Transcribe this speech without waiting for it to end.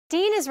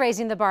Dean is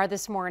raising the bar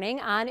this morning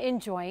on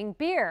enjoying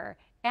beer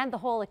and the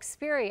whole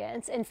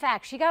experience. In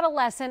fact, she got a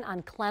lesson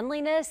on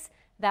cleanliness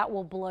that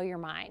will blow your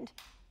mind.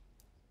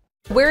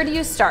 Where do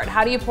you start?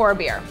 How do you pour a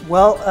beer?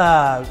 Well,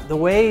 the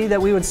way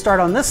that we would start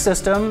on this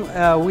system,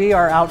 we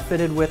are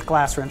outfitted with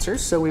glass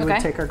rinsers. So we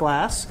would take our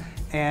glass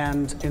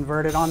and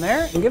invert it on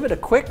there and give it a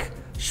quick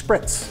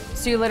spritz.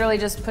 So you literally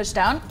just push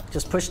down?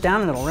 Just push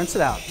down and it'll rinse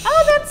it out.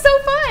 Oh, that's so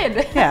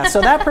fun. Yeah, so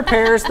that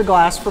prepares the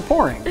glass for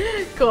pouring.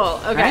 Cool,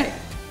 okay. Right?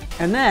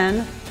 And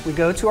then we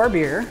go to our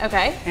beer.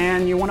 Okay.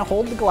 And you want to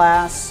hold the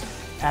glass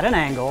at an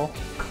angle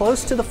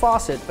close to the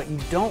faucet, but you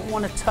don't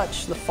want to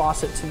touch the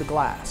faucet to the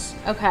glass.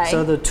 Okay.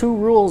 So the two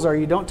rules are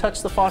you don't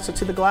touch the faucet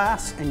to the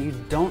glass and you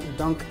don't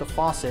dunk the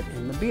faucet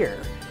in the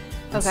beer.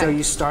 And so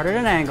you start at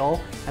an angle,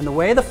 and the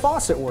way the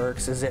faucet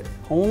works is it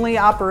only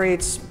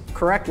operates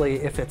correctly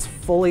if it's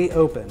fully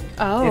open.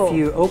 Oh. If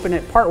you open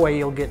it partway,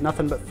 you'll get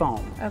nothing but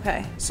foam.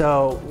 Okay.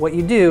 So what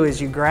you do is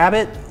you grab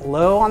it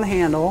low on the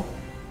handle,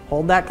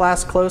 hold that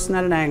glass close and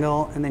at an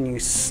angle, and then you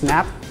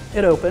snap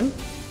it open,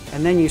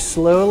 and then you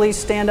slowly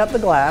stand up the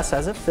glass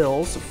as it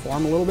fills to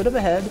form a little bit of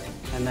a head,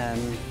 and then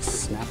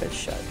snap it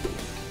shut.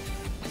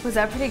 Was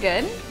that pretty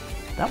good?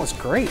 That was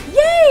great.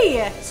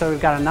 Yay! So we've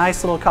got a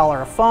nice little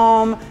collar of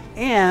foam,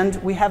 and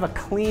we have a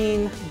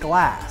clean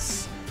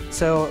glass.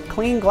 So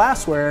clean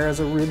glassware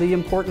is a really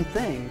important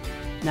thing.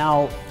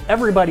 Now,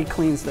 everybody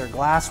cleans their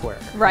glassware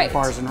in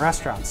bars and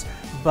restaurants,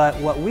 but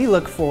what we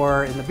look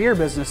for in the beer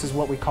business is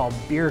what we call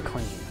beer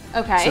clean.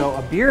 Okay. So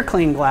a beer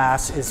clean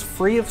glass is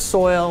free of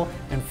soil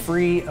and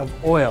free of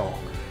oil.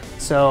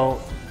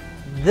 So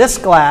this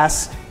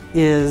glass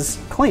is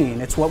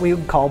clean. It's what we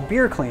would call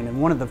beer clean.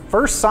 And one of the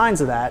first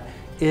signs of that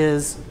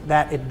is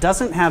that it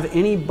doesn't have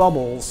any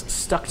bubbles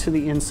stuck to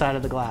the inside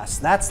of the glass.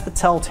 That's the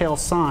telltale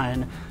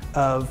sign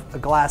of a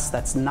glass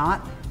that's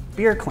not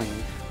beer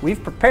clean.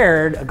 We've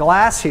prepared a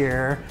glass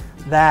here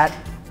that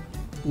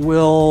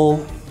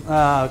will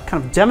kind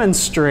of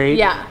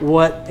demonstrate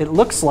what it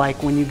looks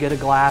like when you get a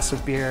glass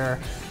of beer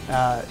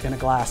in a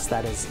glass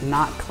that is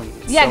not clean.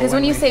 Yeah, because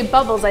when you say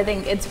bubbles, I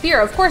think it's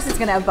beer. Of course it's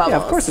going to have bubbles. Yeah,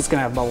 of course it's going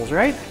to have bubbles,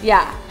 right?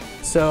 Yeah.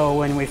 So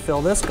when we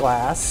fill this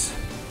glass,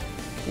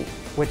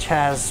 which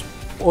has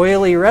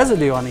oily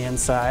residue on the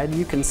inside,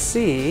 you can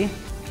see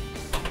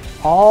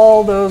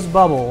all those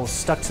bubbles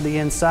stuck to the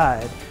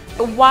inside.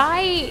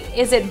 Why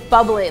is it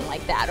bubbling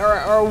like that?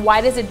 Or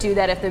why does it do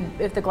that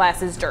if the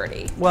glass is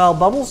dirty? Well,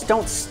 bubbles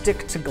don't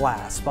stick to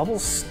glass.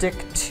 Bubbles stick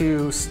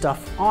to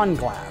stuff on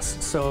glass.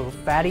 So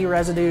fatty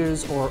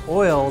residues or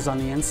oils on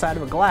the inside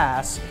of a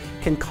glass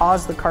can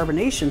cause the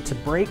carbonation to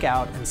break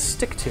out and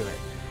stick to it.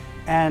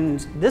 And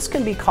this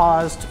can be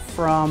caused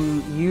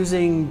from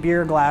using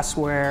beer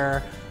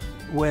glassware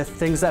with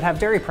things that have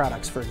dairy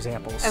products, for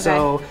example.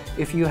 So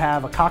if you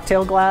have a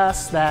cocktail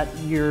glass that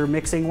you're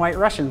mixing White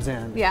Russians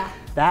in,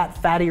 that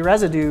fatty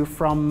residue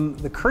from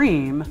the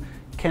cream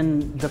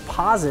can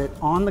deposit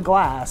on the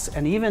glass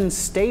and even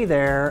stay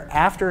there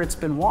after it's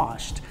been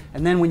washed.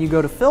 And then when you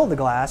go to fill the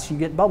glass, you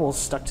get bubbles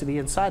stuck to the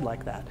inside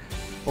like that.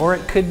 Or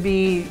it could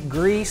be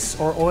grease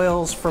or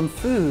oils from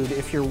food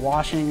if you're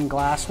washing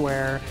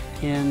glassware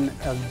in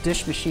a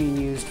dish machine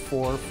used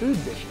for food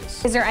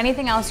dishes. Is there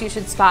anything else you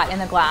should spot in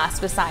the glass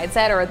besides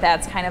that, or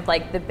that's kind of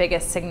like the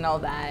biggest signal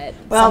that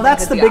Well,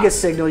 that's the biggest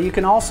signal. You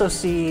can also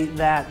see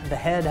that the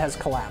head has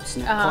collapsed,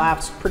 and it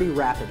collapsed pretty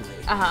rapidly.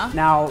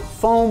 Now,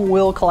 foam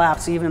will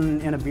collapse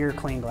even in a beer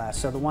clean glass.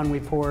 So the one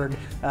we poured,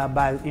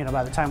 by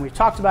the time we've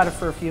talked about it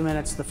for a few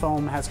minutes, the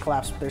foam has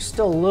collapsed. There's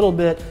still a little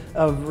bit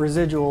of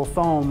residual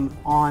foam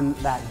on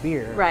that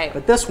beer. Right.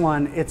 But this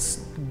one,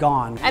 it's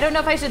gone. I don't know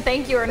if I should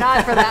thank you or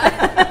not for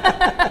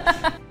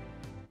that.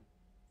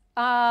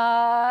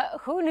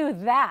 Who knew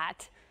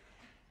that?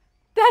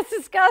 That's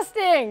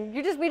disgusting.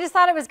 We just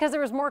thought it was because there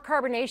was more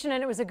carbonation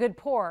and it was a good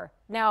pour.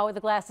 Now the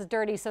glass is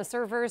dirty, so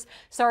servers,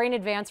 sorry in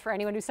advance for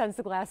anyone who sends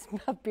the glass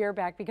of beer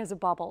back because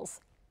of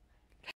bubbles.